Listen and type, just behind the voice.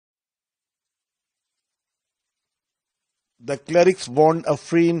The clerics warned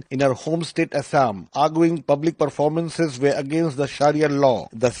Afrin in her home state Assam, arguing public performances were against the Sharia law.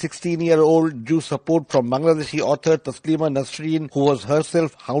 The 16-year-old drew support from Bangladeshi author Taslima Nasreen, who was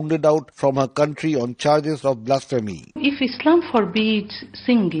herself hounded out from her country on charges of blasphemy. If Islam forbids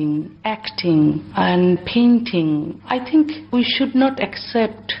singing, acting and painting, I think we should not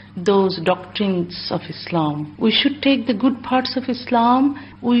accept those doctrines of Islam. We should take the good parts of Islam.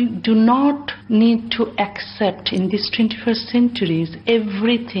 We do not need to accept in this 21st century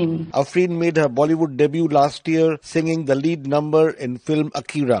everything. Afrin made her Bollywood debut last year, singing the lead number in film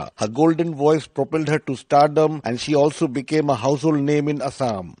Akira. Her golden voice propelled her to stardom, and she also became a household name in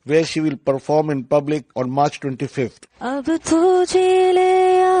Assam, where she will perform in public on March 25th.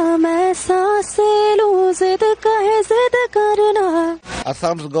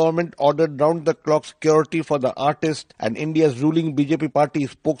 Assam's government ordered round-the-clock security for the artist, and India's ruling BJP party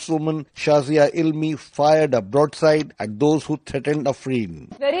spokeswoman Shazia Ilmi fired a broadside at those who threatened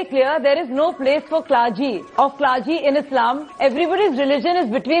Afrin. Very clear, there is no place for clergy in Islam. Everybody's religion is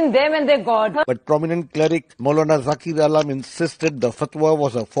between them and their God. But prominent cleric Maulana Zakir Alam insisted the fatwa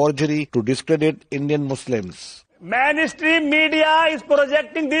was a forgery to discredit Indian Muslims. Mainstream media is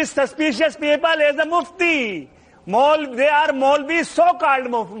projecting these suspicious people as a mufti. They are Maulvi, so-called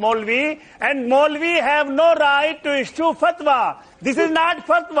Maulvi, and Maulvi have no right to issue fatwa. This is not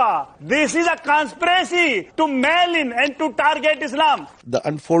fatwa. This is a conspiracy to mail in and to target Islam. The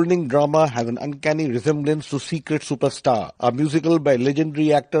unfolding drama has an uncanny resemblance to Secret Superstar, a musical by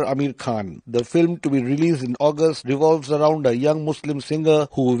legendary actor Amir Khan. The film, to be released in August, revolves around a young Muslim singer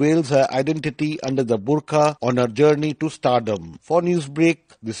who veils her identity under the burqa on her journey to stardom. For Newsbreak,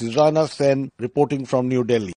 this is Rana Sen reporting from New Delhi.